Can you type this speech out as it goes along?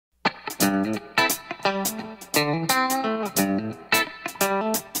Hi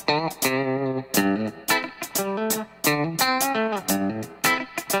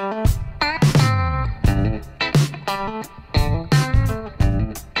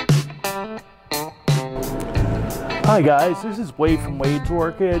guys, this is Wade from Wade's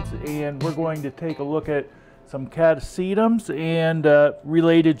Orchids, and we're going to take a look at some Catasetums and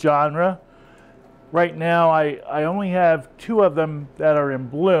related genre. Right now I only have two of them that are in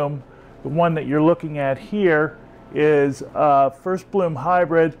bloom. The one that you're looking at here is first bloom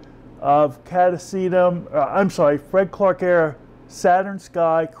hybrid of Fred Clark era Saturn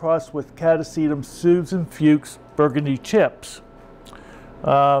Sky crossed with Catasetum Susan Fuchs Burgundy Chips.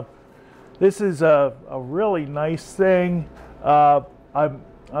 This is a really nice thing. I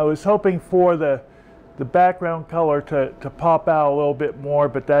was hoping for the background color to pop out a little bit more,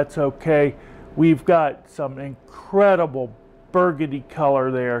 but that's okay. We've got some incredible burgundy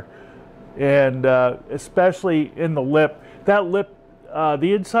color there, and especially in the lip. That lip,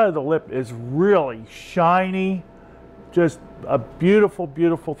 the inside of the lip is really shiny, just a beautiful,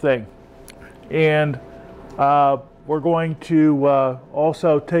 beautiful thing. And we're going to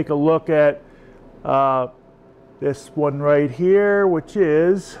also take a look at this one right here, which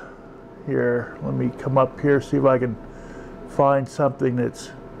is, here, let me come up here, see if I can find something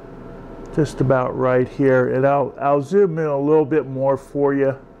that's just about right here. And I'll zoom in a little bit more for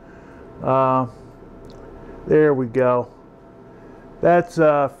you. There we go. That's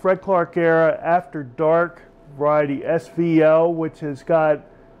Fred Clark era After Dark variety SVO, which has got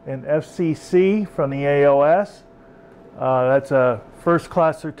an FCC from the AOS. That's a first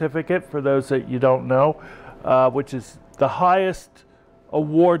class certificate for those that you don't know, which is the highest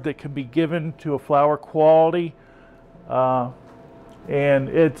award that can be given to a flower quality, and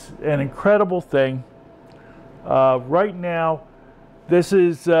it's an incredible thing. Right now this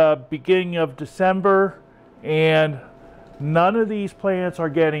is beginning of December, and none of these plants are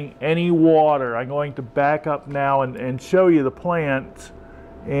getting any water. I'm going to back up now and show you the plants,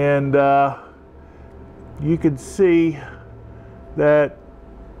 and you can see that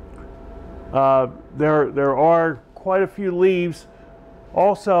there are quite a few leaves.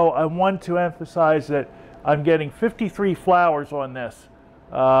 Also, I want to emphasize that I'm getting 53 flowers on this.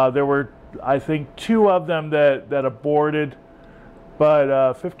 There were, I think, 2 of them that aborted,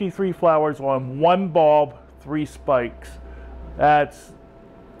 but 53 flowers on 1 bulb, 3 spikes. That's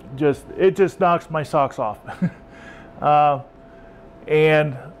just, it just knocks my socks off.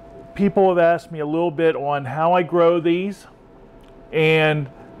 And people have asked me a little bit on how I grow these, and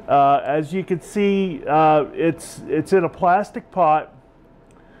as you can see, it's in a plastic pot,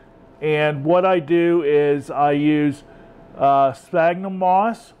 and what I do is I use sphagnum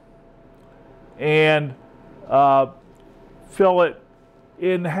moss and fill it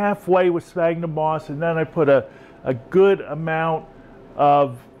in halfway with sphagnum moss, and then I put a good amount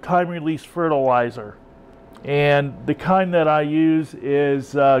of time-release fertilizer. And the kind that I use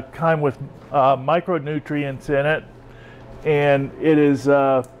is kind with micronutrients in it, and it is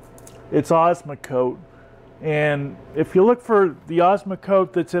it's Osmocote. And if you look for the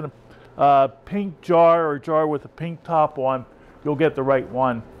Osmocote that's in a pink jar or jar with a pink top on, you'll get the right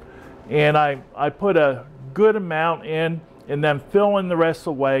one. And I put a good amount in, and then fill in the rest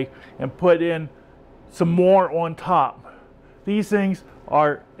away and put in some more on top. These things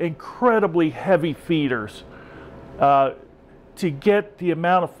are incredibly heavy feeders. To get the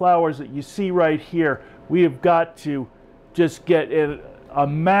amount of flowers that you see right here, we have got to just get a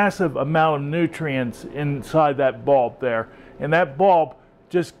massive amount of nutrients inside that bulb there. And that bulb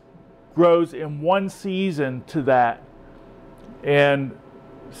just grows in 1 season to that. And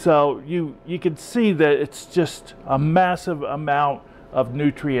so you can see that it's just a massive amount of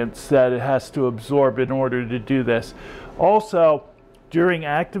nutrients that it has to absorb in order to do this. Also, during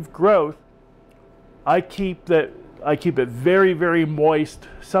active growth, I keep it very, very moist,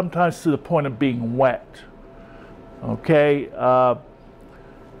 sometimes to the point of being wet. Okay,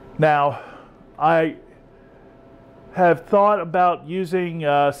 now I have thought about using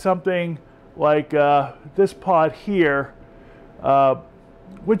something like this pot here,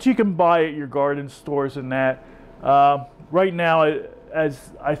 which you can buy at your garden stores and that. Right now,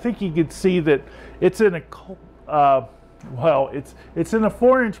 as I think you can see that it's in a it's in a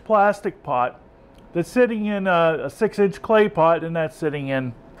 4-inch plastic pot that's sitting in a 6-inch clay pot, and that's sitting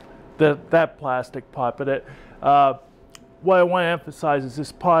in that plastic pot. But what I want to emphasize is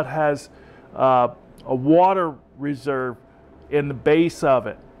this pot has a water reserve in the base of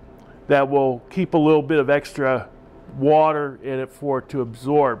it that will keep a little bit of extra water in it for it to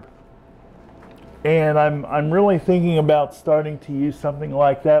absorb. And I'm really thinking about starting to use something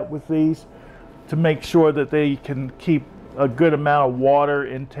like that with these to make sure that they can keep a good amount of water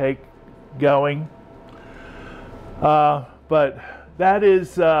intake going. But that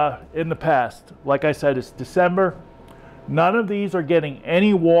is in the past. Like I said, it's December. None of these are getting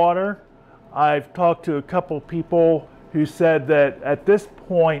any water. I've talked to a couple people who said that at this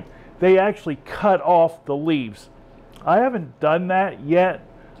point they actually cut off the leaves. I haven't done that yet,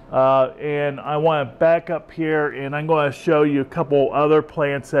 and I want to back up here and I'm going to show you a couple other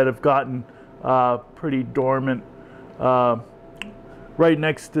plants that have gotten pretty dormant. Right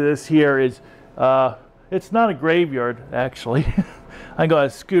next to this here is, it's not a graveyard actually. I'm going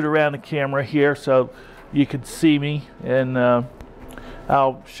to scoot around the camera here so you can see me, and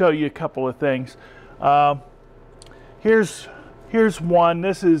I'll show you a couple of things. Here's one.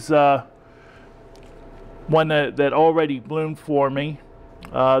 This is one that already bloomed for me.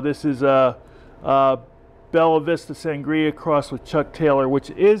 This is Bella Vista Sangria crossed with Chuck Taylor, which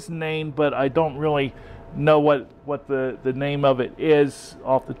is named, but I don't really know what the name of it is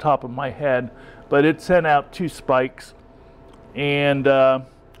off the top of my head. But it sent out 2 spikes, and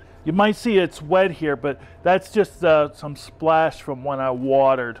you might see it's wet here, but that's just some splash from when I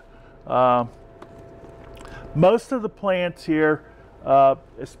watered. Most of the plants here,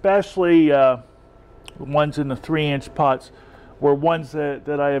 especially the ones in the 3-inch pots, were ones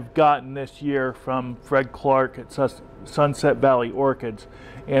that I have gotten this year from Fred Clark at Sunset Valley Orchids.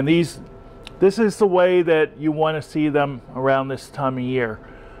 And this is the way that you want to see them around this time of year.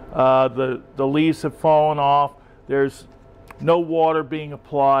 The leaves have fallen off. There's no water being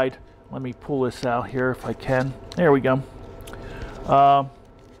applied. Let me pull this out here if I can. There we go.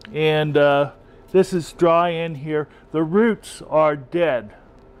 This is dry in here. The roots are dead.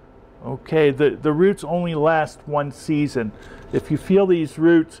 Okay, the roots only last 1 season. If you feel these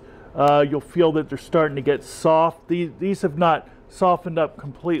roots, you'll feel that they're starting to get soft. These have not softened up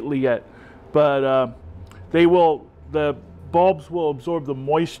completely yet, but the bulbs will absorb the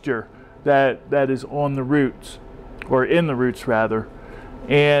moisture that is on the roots, or in the roots rather,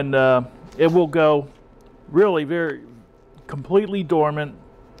 and it will go really very completely dormant.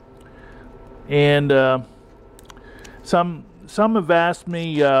 And some have asked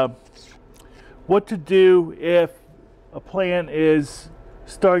me what to do if a plant is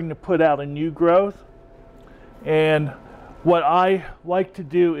starting to put out a new growth. And what I like to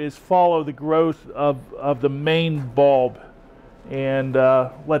do is follow the growth of the main bulb and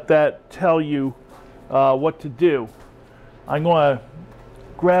let that tell you what to do. I'm going to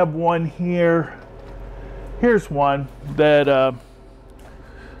grab one here. Here's one that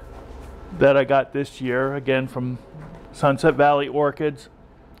I got this year, again from Sunset Valley Orchids,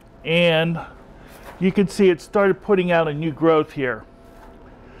 and you can see it started putting out a new growth here.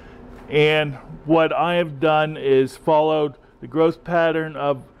 And what I have done is followed the growth pattern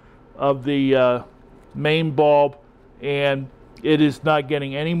of the main bulb, and it is not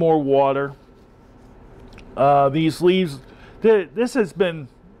getting any more water. These leaves, this is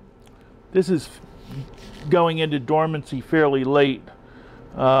going into dormancy fairly late,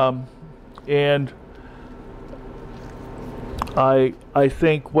 and I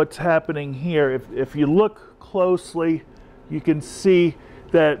think what's happening here, if you look closely, you can see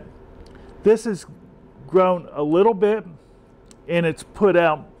that this has grown a little bit, and it's putting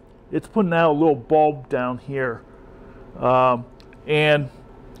out a little bulb down here, and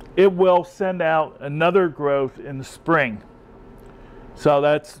it will send out another growth in the spring. So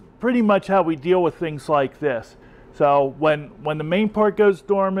that's pretty much how we deal with things like this. So when the main part goes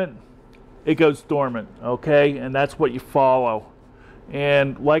dormant, it goes dormant, okay? And that's what you follow.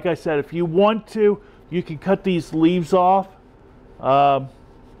 And like I said, if you want to, you can cut these leaves off.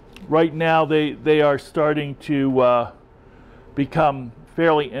 Right now they are starting to become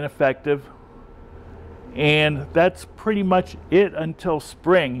fairly ineffective. And that's pretty much it until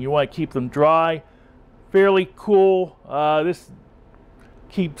spring. You want to keep them dry, fairly cool. The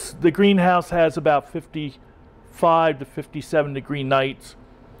greenhouse has about 55 to 57 degree nights.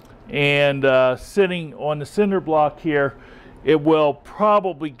 And sitting on the cinder block here, it will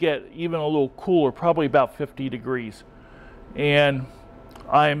probably get even a little cooler, probably about 50 degrees. And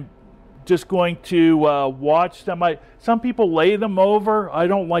I'm just going to watch them. Some people lay them over. I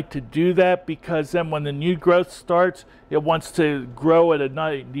don't like to do that, because then when the new growth starts, it wants to grow at a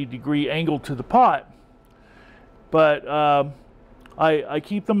 90-degree angle to the pot. But I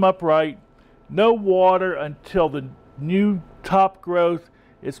keep them upright. No water until the new top growth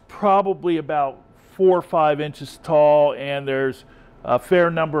is probably about 4 or 5 inches tall, and there's a fair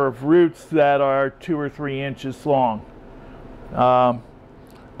number of roots that are 2 or 3 inches long.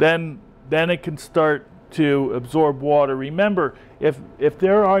 Then then it can start to absorb water. Remember, if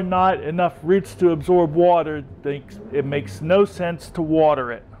there are not enough roots to absorb water, it makes no sense to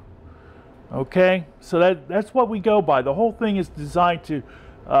water it. Okay, so that's what we go by. The whole thing is designed to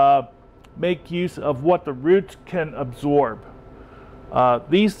make use of what the roots can absorb.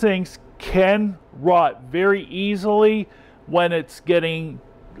 These things can rot very easily when it's getting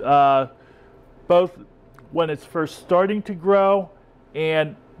both when it's first starting to grow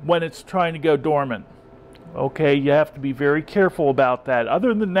and when it's trying to go dormant. Okay, you have to be very careful about that.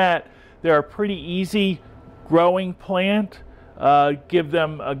 Other than that, they're a pretty easy growing plant. Give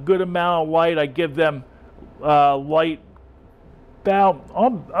them a good amount of light. I give them light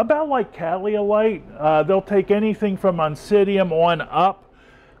about like Cattleya light. They'll take anything from Oncidium on up.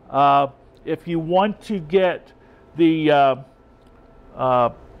 If you want to get the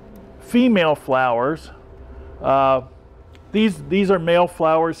female flowers, these are male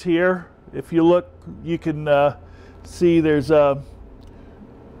flowers here. If you look, you can see there's a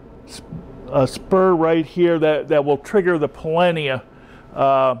spur right here that will trigger the pollinia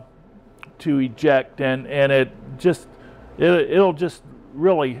to eject, and it'll just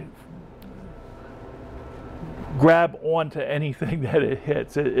really grab onto anything that it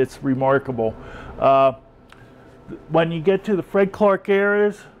hits. It's remarkable. When you get to the Fred Clark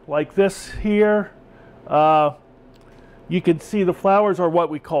areas like this here, you can see the flowers are what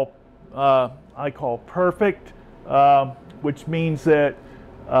we call I call perfect, which means that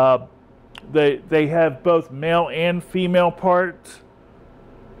they have both male and female parts.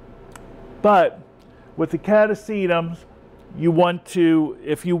 But with the Catasetums, you want to,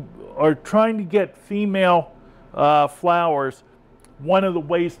 if you are trying to get female flowers, one of the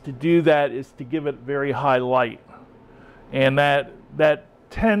ways to do that is to give it very high light, and that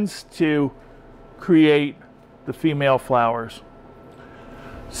tends to create the female flowers.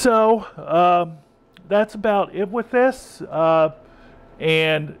 So that's about it with this.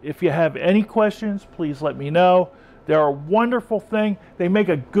 And if you have any questions, please let me know. They're a wonderful thing. They make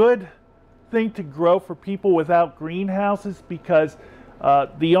a good thing to grow for people without greenhouses, because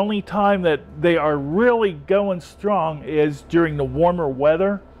the only time that they are really going strong is during the warmer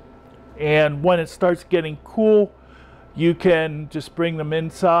weather. And when it starts getting cool, you can just bring them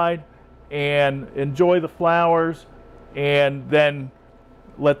inside and enjoy the flowers, and then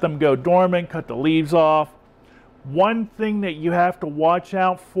let them go dormant, cut the leaves off. One thing that you have to watch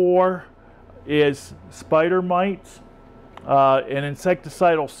out for is spider mites. An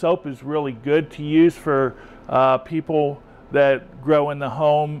insecticidal soap is really good to use for people that grow in the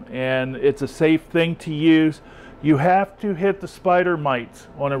home, and it's a safe thing to use. You have to hit the spider mites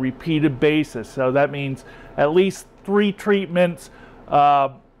on a repeated basis. So that means at least 3 treatments,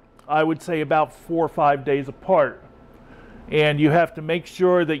 I would say about 4 or 5 days apart. And you have to make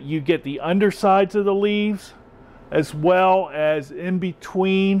sure that you get the undersides of the leaves as well as in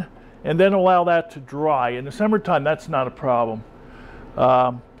between, and then allow that to dry. In the summertime, that's not a problem.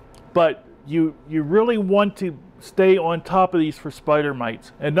 But you really want to stay on top of these for spider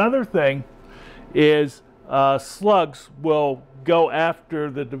mites. Another thing is slugs will go after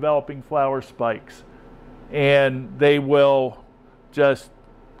the developing flower spikes, and they will just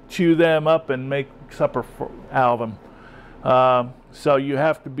chew them up and make supper out of them. So you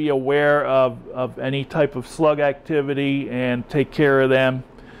have to be aware of any type of slug activity and take care of them.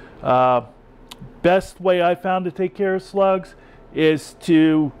 Best way I found to take care of slugs is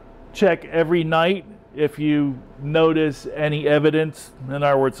to check every night if you notice any evidence, in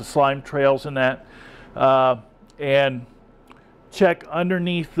other words the slime trails and that, and check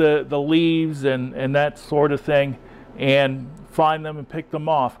underneath the leaves and that sort of thing, and find them and pick them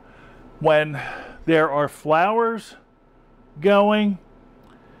off. When there are flowers going,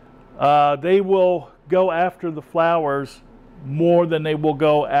 they will go after the flowers more than they will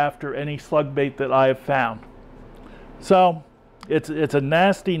go after any slug bait that I have found. So it's a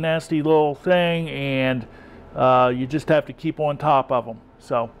nasty little thing, and you just have to keep on top of them.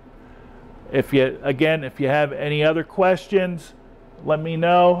 So if you have any other questions, let me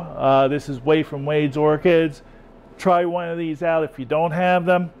know. This is Wade from Wade's Orchids. Try one of these out if you don't have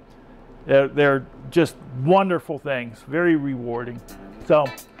them. They're just wonderful things, very rewarding. So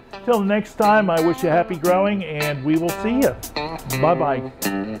till the next time, I wish you happy growing, and we will see you.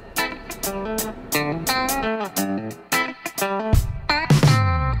 Bye-bye.